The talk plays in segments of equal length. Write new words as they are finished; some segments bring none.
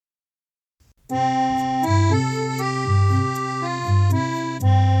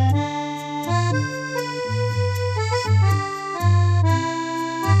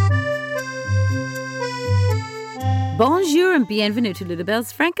Bonjour and bienvenue to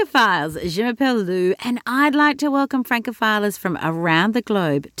Lulabelle's Francophiles. Je m'appelle Lou and I'd like to welcome Francophilers from around the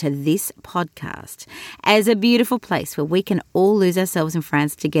globe to this podcast as a beautiful place where we can all lose ourselves in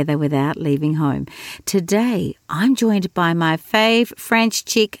France together without leaving home. Today, I'm joined by my fave French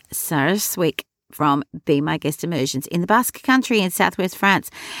chick, Sarah Swick, from Be My Guest Immersions in the Basque Country in southwest France,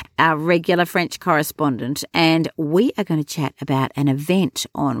 our regular French correspondent, and we are going to chat about an event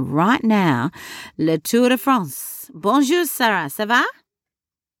on right now, Le Tour de France. Bonjour Sarah, ça va?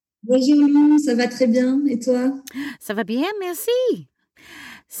 Bonjour Lou, ça va très bien, et toi? Ça va bien, merci.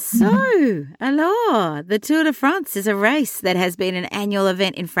 So, alors, the Tour de France is a race that has been an annual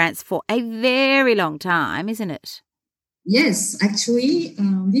event in France for a very long time, isn't it? Yes, actually,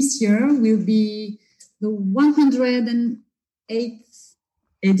 this year will be the 108th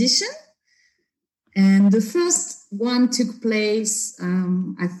edition. And the first one took place,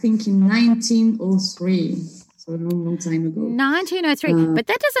 I think, in 1903. So a long, long time ago. 1903. But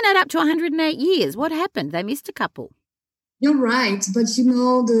that doesn't add up to 108 years. What happened? They missed a couple. You're right. But, you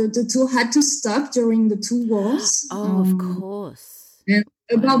know, the tour had to stop during the two wars. Oh, of course. And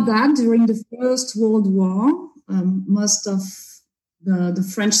about that, during the First World War, most of the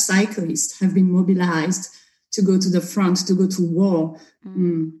French cyclists have been mobilized to go to the front, to go to war.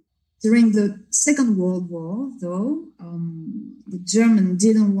 During the Second World War, though, the Germans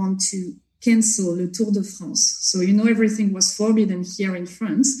didn't want to cancel Le Tour de France. So, you know, everything was forbidden here in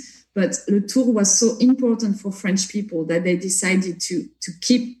France, but Le Tour was so important for French people that they decided to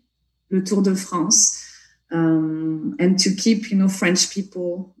keep Le Tour de France and to keep, you know, French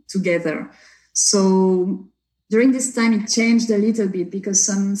people together. So during this time, it changed a little bit because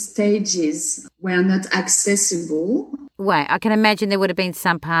some stages were not accessible. Wait, I can imagine there would have been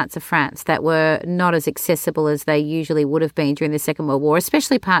some parts of France that were not as accessible as they usually would have been during the Second World War,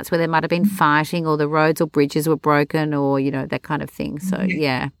 especially parts where there might have been fighting or the roads or bridges were broken or, you know, that kind of thing. So,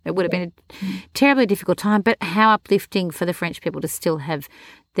 yeah, it would have been a terribly difficult time, but how uplifting for the French people to still have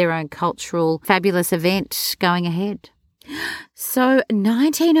their own cultural, fabulous event going ahead. So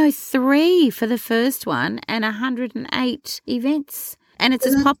 1903 for the first one and 108 events. And it's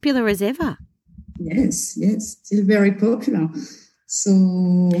as popular as ever. Yes, still very popular. So,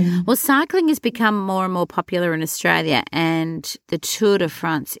 well, cycling has become more and more popular in Australia and the Tour de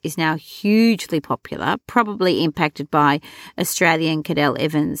France is now hugely popular, probably impacted by Australian Cadel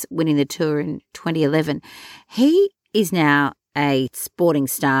Evans winning the Tour in 2011. He is now a sporting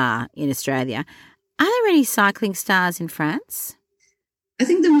star in Australia. Are there any cycling stars in France? I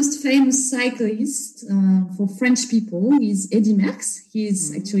think the most famous cyclist for French people is Eddy Merckx. He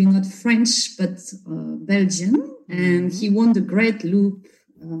is actually not French, but Belgian. And he won the Great Loop,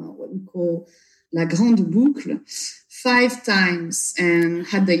 what we call La Grande Boucle, 5 times and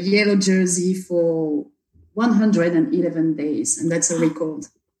had the yellow jersey for 111 days. And that's a record.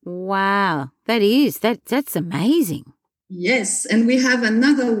 Wow, that's amazing. Yes, and we have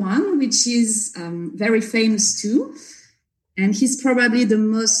another one, which is very famous too. And he's probably the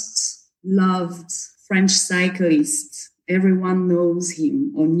most loved French cyclist. Everyone knows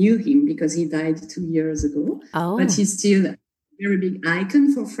him or knew him because he died 2 years ago. Oh. But he's still a very big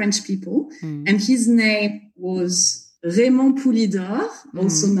icon for French people. And his name was Raymond Poulidor,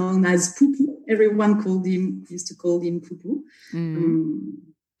 also known as Poupou. Everyone used to call him Poupou.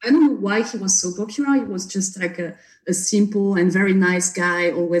 I don't know why he was so popular. He was just like a simple and very nice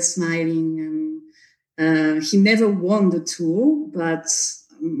guy, always smiling. And he never won the Tour. But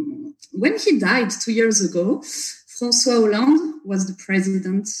when he died 2 years ago, François Hollande was the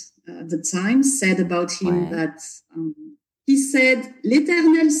president at the time, said about him that he said,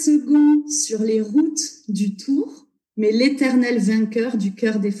 l'éternel second sur les routes du Tour, mais l'éternel vainqueur du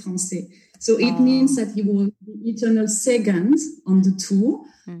cœur des Français. So it means that he was the eternal second on the Tour,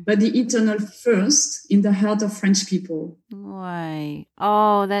 but the eternal first in the heart of French people. Way.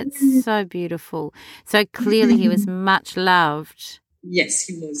 Oh, that's so beautiful. So clearly he was much loved. Yes,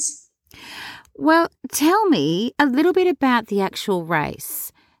 he was. Well, tell me a little bit about the actual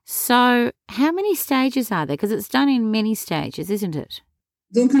race. So how many stages are there? Because it's done in many stages, isn't it?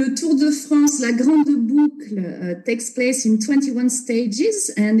 Donc, le Tour de France, La Grande Boucle, takes place in 21 stages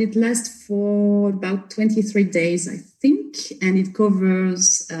and it lasts for about 23 days, I think. And it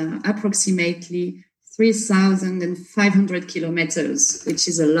covers approximately 3,500 kilometers, which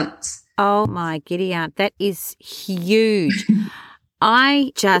is a lot. Oh, my giddy aunt, that is huge.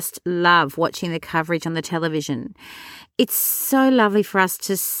 I just love watching the coverage on the television. It's so lovely for us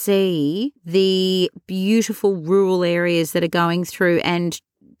to see the beautiful rural areas that are going through and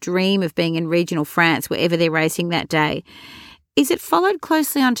dream of being in regional France wherever they're racing that day. Is it followed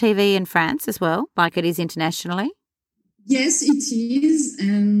closely on TV in France as well, like it is internationally? Yes, it is.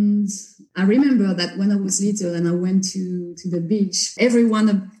 And I remember that when I was little and I went to the beach,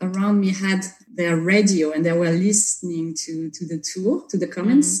 everyone around me had their radio and they were listening to the tour, to the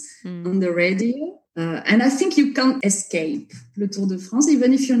comments on the radio. And I think you can't escape Le Tour de France,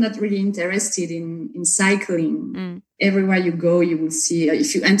 even if you're not really interested in cycling. Everywhere you go, you will see,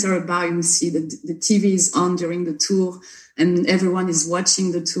 if you enter a bar, you will see the TV is on during the tour and everyone is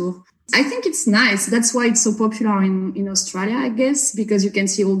watching the tour. I think it's nice. That's why it's so popular in Australia, I guess, because you can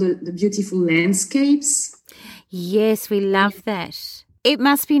see all the beautiful landscapes. Yes, we love that. It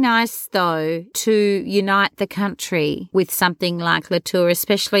must be nice, though, to unite the country with something like Le Tour,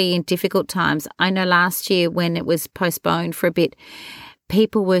 especially in difficult times. I know last year when it was postponed for a bit,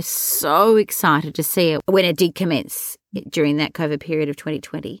 people were so excited to see it when it did commence during that COVID period of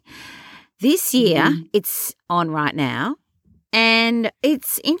 2020. This year, it's on right now. And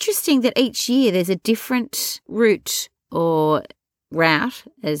it's interesting that each year there's a different route or route,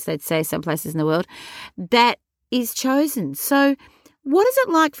 as they'd say some places in the world, that is chosen. So what is it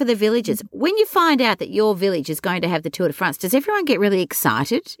like for the villagers? When you find out that your village is going to have the Tour de France, does everyone get really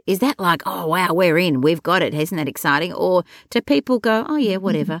excited? Is that like, oh, wow, we're in, we've got it, isn't that exciting? Or do people go, oh, yeah,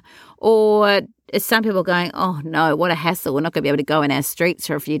 whatever? Or is some people going, oh, no, what a hassle, we're not going to be able to go in our streets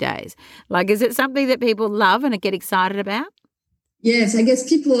for a few days? Like, is it something that people love and get excited about? Yes, I guess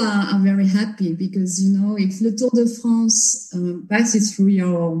people are very happy because, if Le Tour de France passes through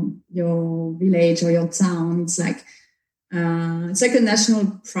your village or your town, it's like a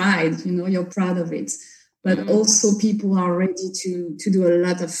national pride, you're proud of it. But also people are ready to do a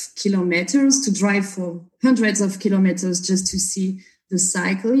lot of kilometers, to drive for hundreds of kilometers just to see the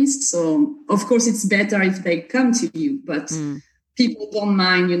cyclists. So, of course, it's better if they come to you, but people don't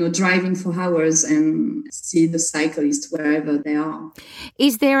mind, driving for hours and see the cyclists wherever they are.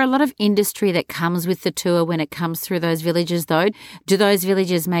 Is there a lot of industry that comes with the tour when it comes through those villages, though? Do those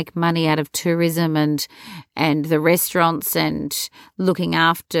villages make money out of tourism and the restaurants and looking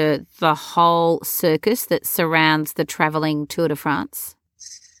after the whole circus that surrounds the travelling Tour de France?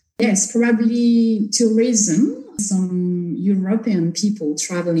 Yes, probably tourism. Some European people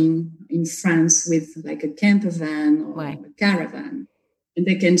traveling in France with like a camper van or a caravan. And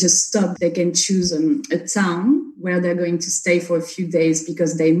they can just stop. They can choose a town where they're going to stay for a few days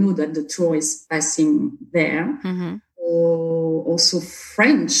because they know that the tour is passing there. Or also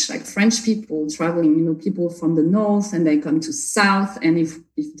French people traveling, people from the north and they come to south. And if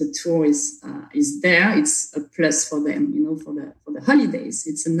the tour is there, it's a plus for them, for the holidays.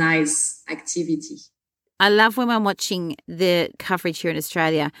 It's a nice activity. I love when I'm watching the coverage here in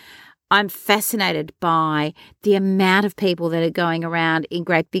Australia. I'm fascinated by the amount of people that are going around in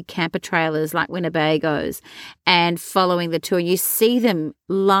great big camper trailers like Winnebagos and following the tour. You see them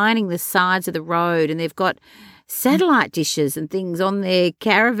lining the sides of the road and they've got satellite dishes and things on their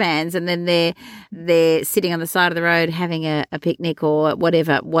caravans and then they're sitting on the side of the road having a picnic or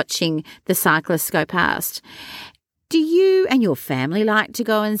whatever, watching the cyclists go past. Do you and your family like to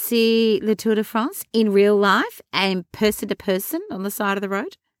go and see Le Tour de France in real life and person to person on the side of the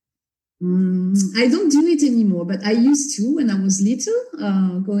road? I don't do it anymore, but I used to when I was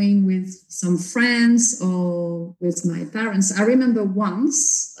little, going with some friends or with my parents. I remember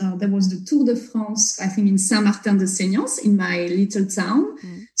once there was the Tour de France, I think in Saint-Martin-de-Seignances in my little town.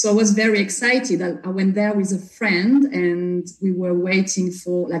 So I was very excited. I went there with a friend and we were waiting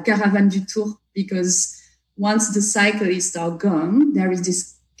for La Caravane du Tour because once the cyclists are gone, there is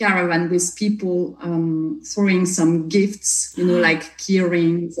this caravan with people throwing some gifts, like key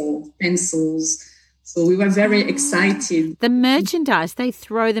rings or pencils. So we were very excited. The merchandise, they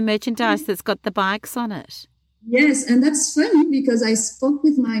throw the merchandise that's got the bikes on it. Yes, and that's funny because I spoke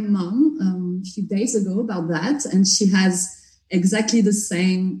with my mom a few days ago about that, and she has exactly the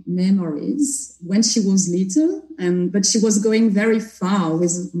same memories when she was little, but she was going very far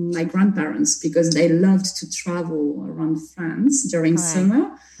with my grandparents because they loved to travel around France during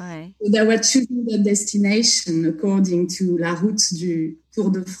summer. So they were choosing the destination according to La Route du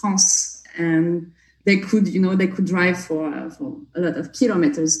Tour de France, and they could drive for a lot of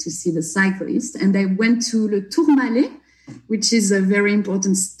kilometers to see the cyclists. And they went to Le Tourmalet, which is a very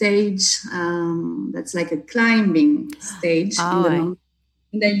important stage. That's like a climbing stage. In the mountain.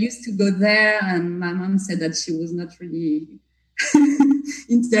 And I used to go there, and my mom said that she was not really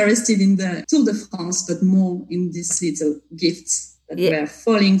interested in the Tour de France, but more in these little gifts that were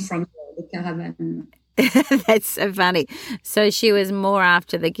falling from the caravan. That's so funny. So she was more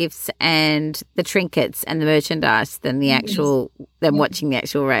after the gifts and the trinkets and the merchandise than watching the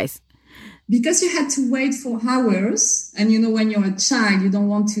actual race. Because you had to wait for hours, and when you're a child, you don't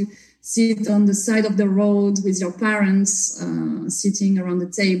want to sit on the side of the road with your parents sitting around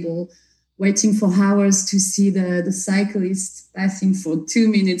the table, waiting for hours to see the cyclist passing for 2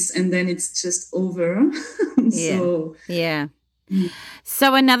 minutes, and then it's just over.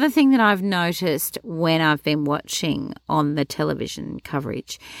 So another thing that I've noticed when I've been watching on the television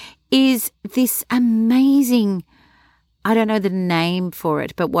coverage is this amazing, I don't know the name for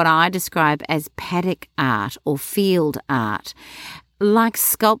it, but what I describe as paddock art or field art, like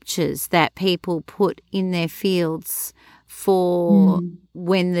sculptures that people put in their fields for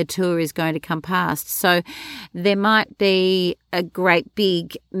when the tour is going to come past. So there might be a great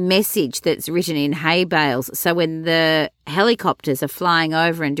big message that's written in hay bales. So when the helicopters are flying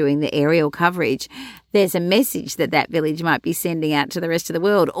over and doing the aerial coverage, there's a message that village might be sending out to the rest of the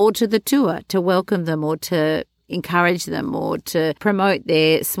world or to the tour to welcome them or to encourage them or to promote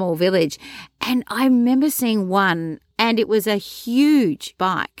their small village. And I remember seeing one, and it was a huge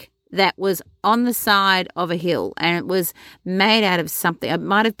bike that was on the side of a hill, and it was made out of something. It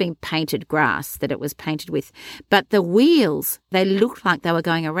might have been painted grass that it was painted with, but the wheels, they looked like they were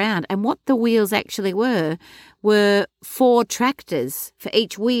going around, and what the wheels actually were 4 tractors for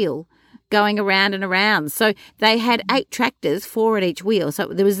each wheel going around and around. So they had 8 tractors, 4 at each wheel. So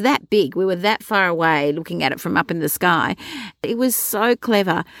it was that big. We were that far away looking at it from up in the sky. It was so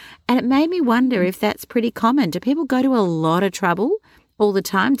clever. And it made me wonder if that's pretty common. Do people go to a lot of trouble all the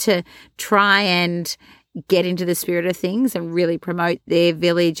time to try and get into the spirit of things and really promote their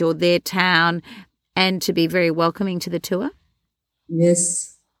village or their town and to be very welcoming to the tour?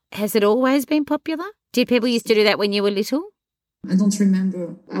 Yes. Has it always been popular? Did people used to do that when you were little? I don't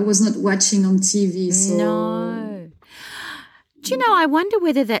remember. I was not watching on TV, so... No. Do you know, I wonder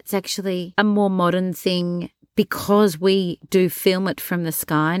whether that's actually a more modern thing because we do film it from the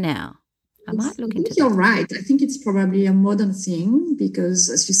sky now. I might look into that. You're right. I think it's probably a modern thing because,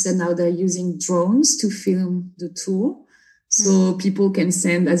 as you said, now they're using drones to film the tour. So people can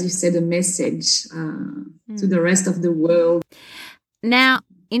send, as you said, a message to the rest of the world. Now,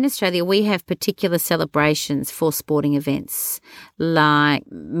 in Australia, we have particular celebrations for sporting events. Like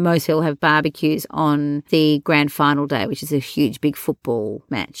most people have barbecues on the grand final day, which is a huge, big football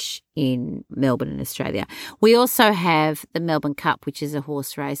match in Melbourne in Australia. We also have the Melbourne Cup, which is a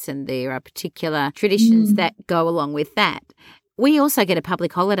horse race, and there are particular traditions that go along with that. We also get a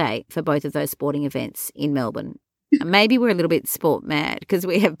public holiday for both of those sporting events in Melbourne. Maybe we're a little bit sport mad because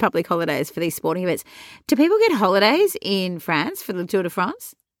we have public holidays for these sporting events. Do people get holidays in France for the Tour de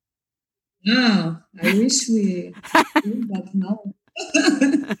France? No, I wish we did, but no.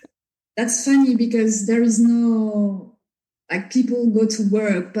 That's funny because there is no, people go to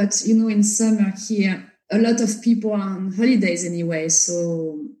work, but, in summer here, a lot of people are on holidays anyway,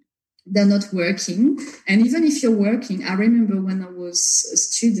 so they're not working. And even if you're working, I remember when I was a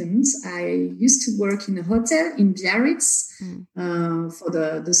student, I used to work in a hotel in Biarritz for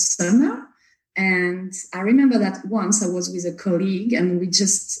the summer. And I remember that once I was with a colleague and we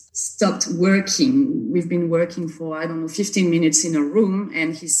just stopped working. We've been working for, 15 minutes in a room.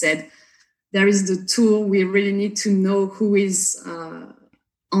 And he said, there is the tour. We really need to know who is en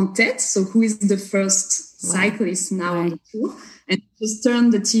tête. So who is the first cyclist now on the tour? And just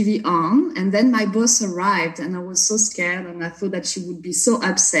turned the TV on. And then my boss arrived and I was so scared. And I thought that she would be so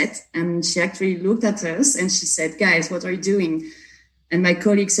upset. And she actually looked at us and she said, guys, what are you doing? And my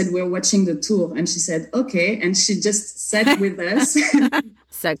colleague said, we're watching the tour. And she said, okay. And she just sat with us.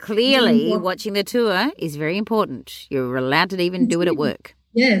 So clearly watching the tour is very important. You're allowed to even do it at work.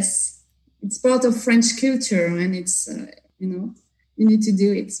 Yes. It's part of French culture and it's, you need to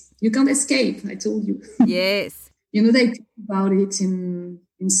do it. You can't escape, I told you. Yes. They talk about it in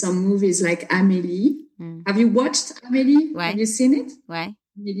some movies like Amélie. Have you watched Amélie? Ouais. Have you seen it? Ouais.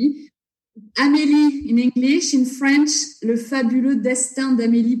 Amélie in English, in French, Le fabuleux destin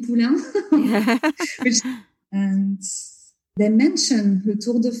d'Amélie Poulain. And they mention the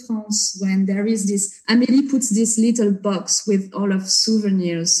Tour de France when there is this, Amélie puts this little box with all of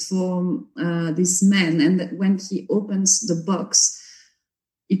souvenirs for this man. And when he opens the box,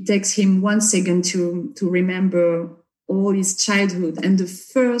 it takes him 1 second to remember all his childhood. And the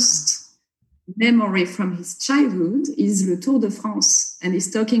first memory from his childhood is Le Tour de France, and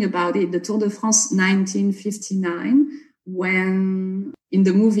he's talking about it, the Tour de France 1959, when in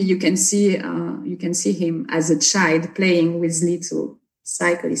the movie you can see him as a child playing with little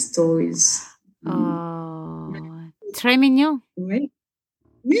cyclist toys. Très mignon. Oui.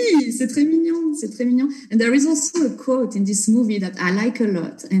 Oui, c'est très mignon, c'est très mignon. And there is also a quote in this movie that I like a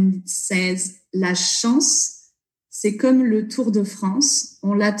lot, and it says, "La chance, c'est comme le Tour de France,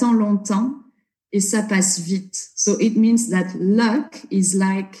 on l'attend longtemps et ça passe vite." So it means that luck is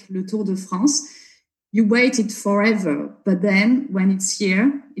like le Tour de France. You wait it forever, but then when it's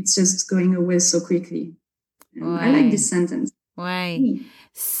here, it's just going away so quickly. I like this sentence. Way.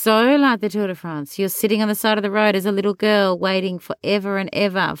 So like the Tour de France. You're sitting on the side of the road as a little girl waiting forever and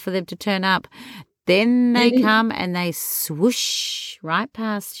ever for them to turn up. Then they come and they swoosh right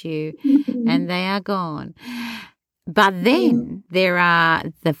past you and they are gone. But then there are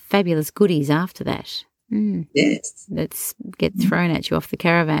the fabulous goodies after that. Yes. That get thrown at you off the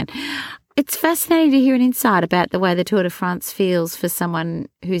caravan. It's fascinating to hear an insight about the way the Tour de France feels for someone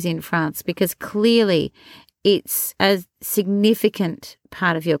who's in France, because clearly it's a significant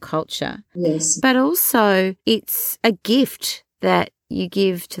part of your culture. Yes. But also it's a gift that you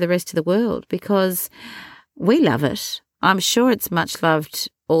give to the rest of the world, because we love it. I'm sure it's much loved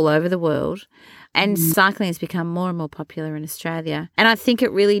all over the world. And cycling has become more and more popular in Australia. And I think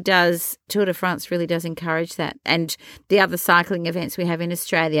it really does, Tour de France really does encourage that. And the other cycling events we have in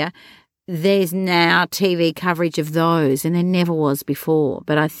Australia, there's now TV coverage of those, and there never was before.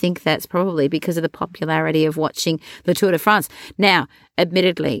 But I think that's probably because of the popularity of watching the Tour de France. Now,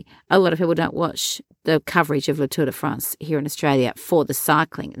 admittedly, a lot of people don't watch the coverage of the Tour de France here in Australia for the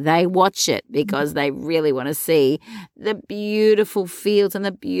cycling. They watch it because they really want to see the beautiful fields and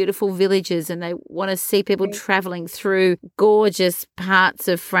the beautiful villages, and they want to see people travelling through gorgeous parts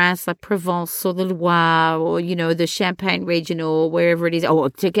of France like Provence or the Loire or, you know, the Champagne region or wherever it is, or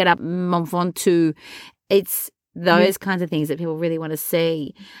to get up Mont Ventoux. It's those kinds of things that people really want to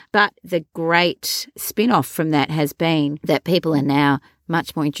see. But the great spin-off from that has been that people are now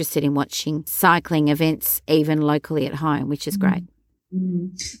much more interested in watching cycling events even locally at home, which is great.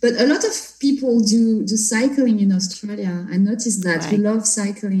 But a lot of people do cycling in Australia. I noticed that. You love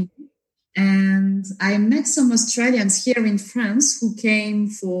cycling. And I met some Australians here in France who came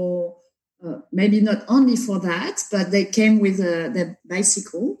for, maybe not only for that, but they came with their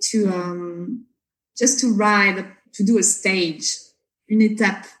bicycle to just to ride, to do a stage. Une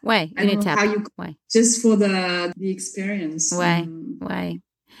étape. Ouais, une étape. Just for the experience.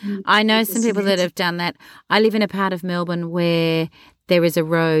 I know some people that have done that. I live in a part of Melbourne where there is a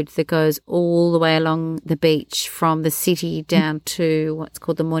road that goes all the way along the beach from the city down to what's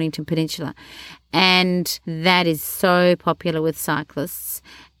called the Mornington Peninsula. And that is so popular with cyclists.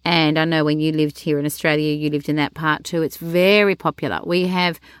 And I know when you lived here in Australia, you lived in that part too. It's very popular. We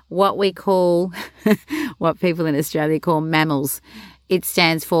have what we call, what people in Australia call mammals. It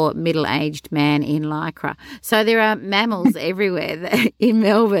stands for middle-aged man in lycra. So there are mammals everywhere in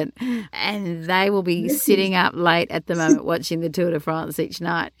Melbourne, and they will be sitting up late at the moment watching the Tour de France each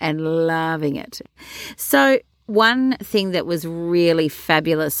night and loving it. So one thing that was really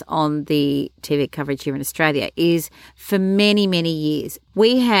fabulous on the TV coverage here in Australia is for many, many years,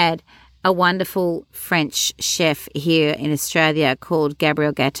 we had a wonderful French chef here in Australia called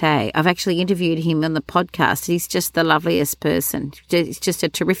Gabriel Gattei. I've actually interviewed him on the podcast. He's just the loveliest person. He's just a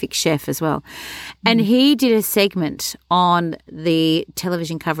terrific chef as well. And he did a segment on the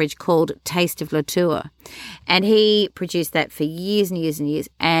television coverage called Taste of La Tour. And he produced that for years and years and years.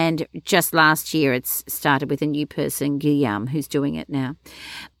 And just last year it's started with a new person, Guillaume, who's doing it now.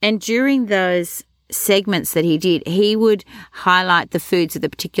 And during those segments that he did, he would highlight the foods of the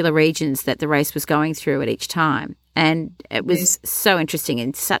particular regions that the race was going through at each time. And it was so interesting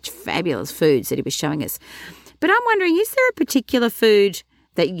and such fabulous foods that he was showing us. But I'm wondering, is there a particular food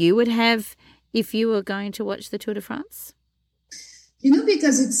that you would have if you were going to watch the Tour de France? You know,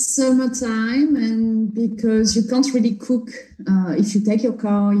 because it's summertime and because you can't really cook if you take your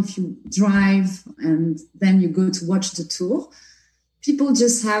car, if you drive, and then you go to watch the tour. People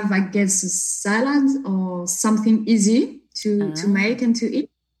just have, I guess, a salad or something easy to make and to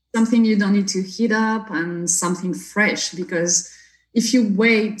eat. Something you don't need to heat up and something fresh. Because if you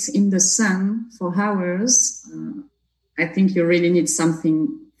wait in the sun for hours, I think you really need something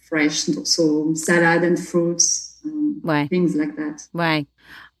fresh. So salad and fruits, things like that. Right.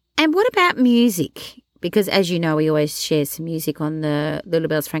 And what about music? Because as you know, we always share some music on the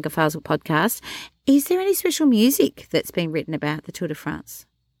Lulabelle's Francophiles podcast. Is there any special music that's been written about the Tour de France?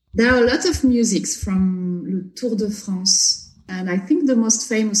 There are a lot of musics from Le Tour de France. And I think the most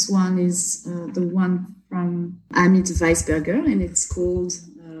famous one is the one from Amit Weisberger, and it's called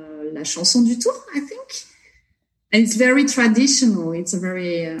La Chanson du Tour, I think. And it's very traditional. It's a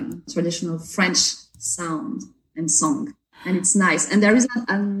very traditional French sound and song. And it's nice. And there is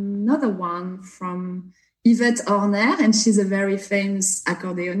another one from Yvette Horner, and she's a very famous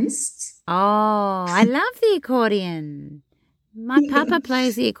accordionnist. Oh, I love the accordion. My papa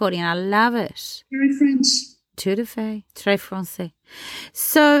plays the accordion. I love it. Very French. Tout à fait. Très français.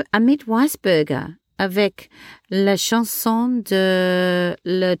 So, Amit Weisberger avec la chanson de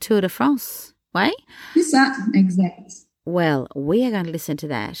le Tour de France, ouais? C'est ça, exact. Well, we are going to listen to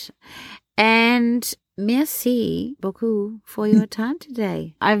that. And merci beaucoup for your time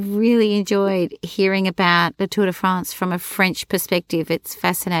today. I've really enjoyed hearing about the Tour de France from a French perspective. It's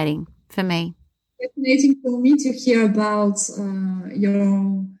fascinating for me. Fascinating for me to hear about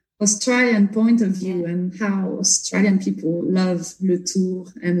your Australian point of view and how Australian people love Le Tour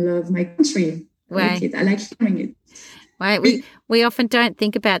and love my country. Right. I like hearing it. Right. We often don't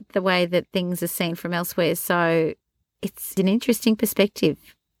think about the way that things are seen from elsewhere. So it's an interesting perspective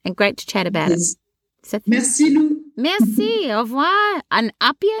and great to chat about it. So Merci, Lou. Merci. Au revoir. And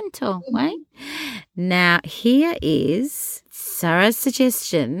à bientôt. Right? Now, here is Sarah's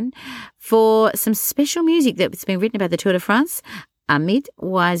suggestion for some special music that's been written about the Tour de France. Amit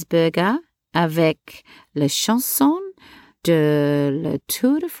Weisberger avec la chanson de le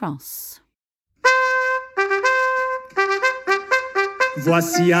Tour de France.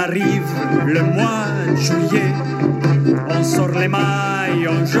 Voici arrive le mois de juillet, on sort les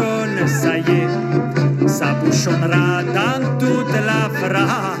maillots jaunes, ça y est, ça bouchonnera dans toute la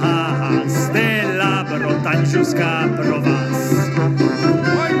France, de la Bretagne jusqu'à Provence.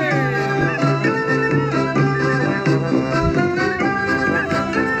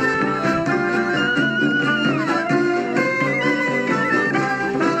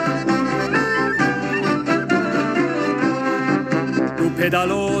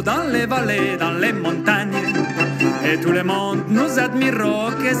 Pédalo dans les vallées, dans les montagnes, et tout le monde nous admire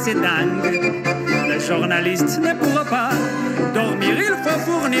que c'est dingue. Le journaliste ne pourra pas dormir, il faut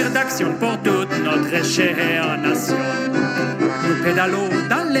fournir d'action pour toute notre chère nation. Nous pédalons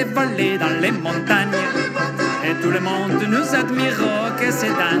dans les vallées, dans les montagnes, et tout le monde nous admire que c'est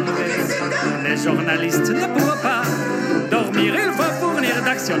dingue. Le journaliste ne pourra pas dormir, il faut fournir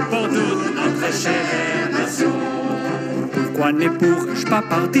d'action pour toute notre chère nation. Pourquoi ne pourrais-je pas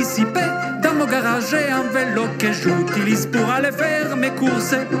participer? Dans mon garage, j'ai un vélo que j'utilise pour aller faire mes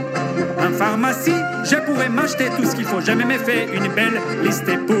courses. En pharmacie, je pourrais m'acheter tout ce qu'il faut. J'ai même fait une belle liste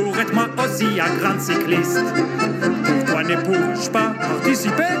pour être moi aussi un grand cycliste. Pourquoi ne pourrais-je pas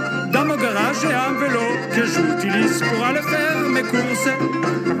participer? Dans mon garage, j'ai un vélo que j'utilise pour aller faire mes courses.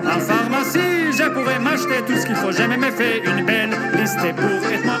 En pharmacie, je pourrais m'acheter tout ce qu'il faut. J'ai même fait une belle liste pour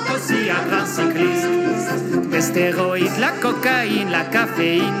être moi aussi un grand cycliste. Les stéroïdes, la cocaïne, la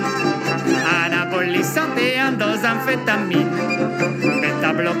caféine, anabolisants et endosamphétamines,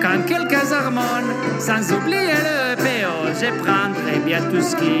 bêta-bloquant quelques hormones, sans oublier le PO, je prendrai bien tout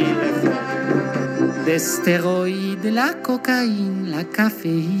ce qu'il faut. Des stéroïdes, la cocaïne, la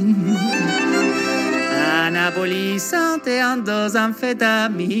caféine, anabolisants et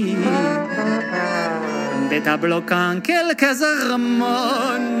endosamphétamines, bêta-bloquant quelques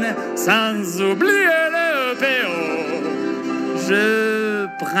hormones, sans oublier le PO, je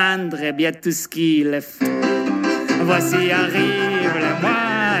prendrai bien tout ce qu'il faut. Voici arrive le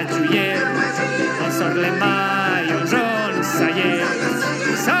mois de juillet, on sort les maillots jaunes, ça y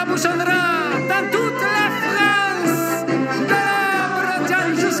est, ça bouchonnera dans toute la France, de la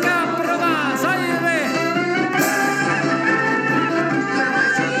Bretagne jusqu'à Provence, ça y est.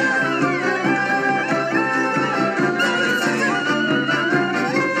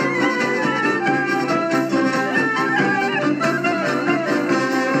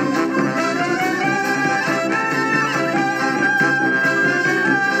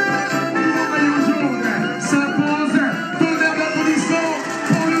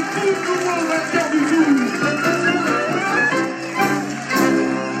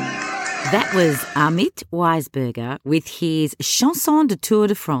 That was Amit Weisberger with his Chanson de Tour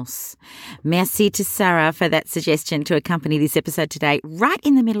de France. Merci to Sarah for that suggestion to accompany this episode today, right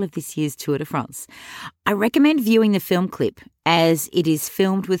in the middle of this year's Tour de France. I recommend viewing the film clip as it is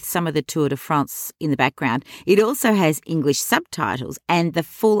filmed with some of the Tour de France in the background. It also has English subtitles, and the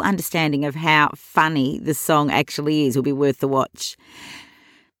full understanding of how funny the song actually is will be worth the watch.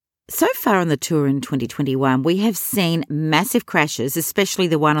 So far on the tour in 2021, we have seen massive crashes, especially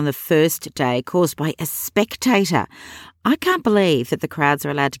the one on the first day caused by a spectator. I can't believe that the crowds are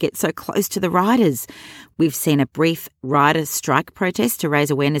allowed to get so close to the riders. We've seen a brief rider strike protest to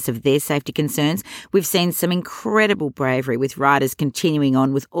raise awareness of their safety concerns. We've seen some incredible bravery with riders continuing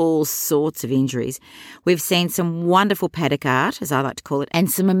on with all sorts of injuries. We've seen some wonderful paddock art, as I like to call it,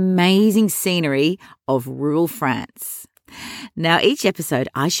 and some amazing scenery of rural France. Now, each episode,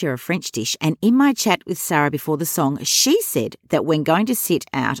 I share a French dish, and in my chat with Sarah before the song, she said that when going to sit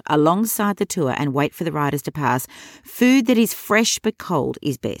out alongside the tour and wait for the riders to pass, food that is fresh but cold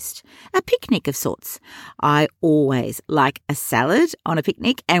is best. A picnic of sorts. I always like a salad on a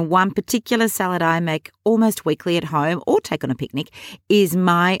picnic, and one particular salad I make almost weekly at home or take on a picnic is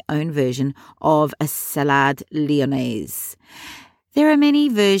my own version of a salade lyonnaise. There are many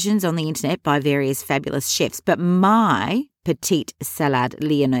versions on the internet by various fabulous chefs, but my petite salade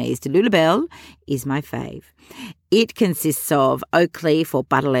lyonnaise de Lulabelle is my fave. It consists of oak leaf or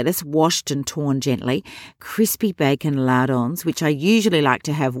butter lettuce washed and torn gently, crispy bacon lardons, which I usually like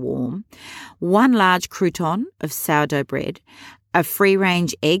to have warm, one large crouton of sourdough bread, a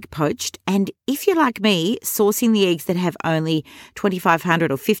free-range egg poached, and if you're like me, sourcing the eggs that have only 2,500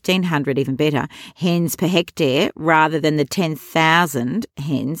 or 1,500, even better, hens per hectare rather than the 10,000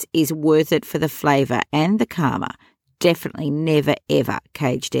 hens is worth it for the flavour and the karma. Definitely never, ever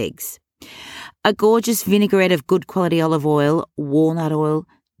caged eggs. A gorgeous vinaigrette of good quality olive oil, walnut oil,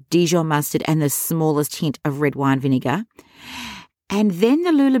 Dijon mustard, and the smallest hint of red wine vinegar. And then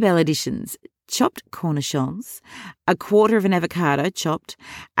the Lulabelle additions: chopped cornichons, a quarter of an avocado chopped,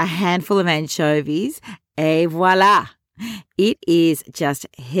 a handful of anchovies, et voila! It is just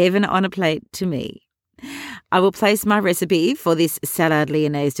heaven on a plate to me. I will place my recipe for this salade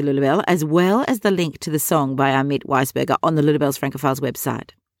lyonnaise de Lulabelle as well as the link to the song by Amit Weisberger on the Lulabelle's Francophiles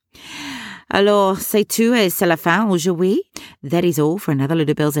website. Alors, c'est tout et c'est la fin aujourd'hui. That is all for another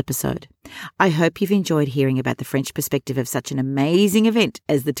Lulabelle's episode. I hope you've enjoyed hearing about the French perspective of such an amazing event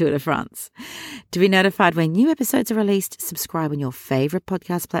as the Tour de France. To be notified when new episodes are released, subscribe on your favourite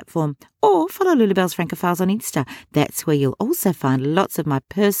podcast platform or follow Lulabelle's Francophiles on Insta. That's where you'll also find lots of my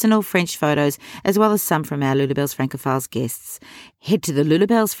personal French photos as well as some from our Lulabelle's Francophiles guests. Head to the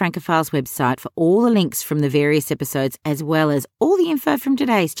Lulabelle's Francophiles website for all the links from the various episodes as well as all the info from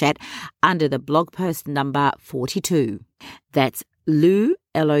today's chat under the blog post number 42. That's Lou,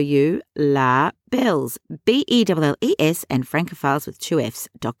 La Bells, BELLES, and Francophiles with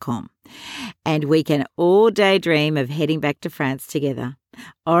 2Fs.com. And we can all daydream of heading back to France together.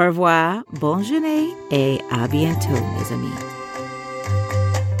 Au revoir, bonne journée, et à bientôt, mes amis.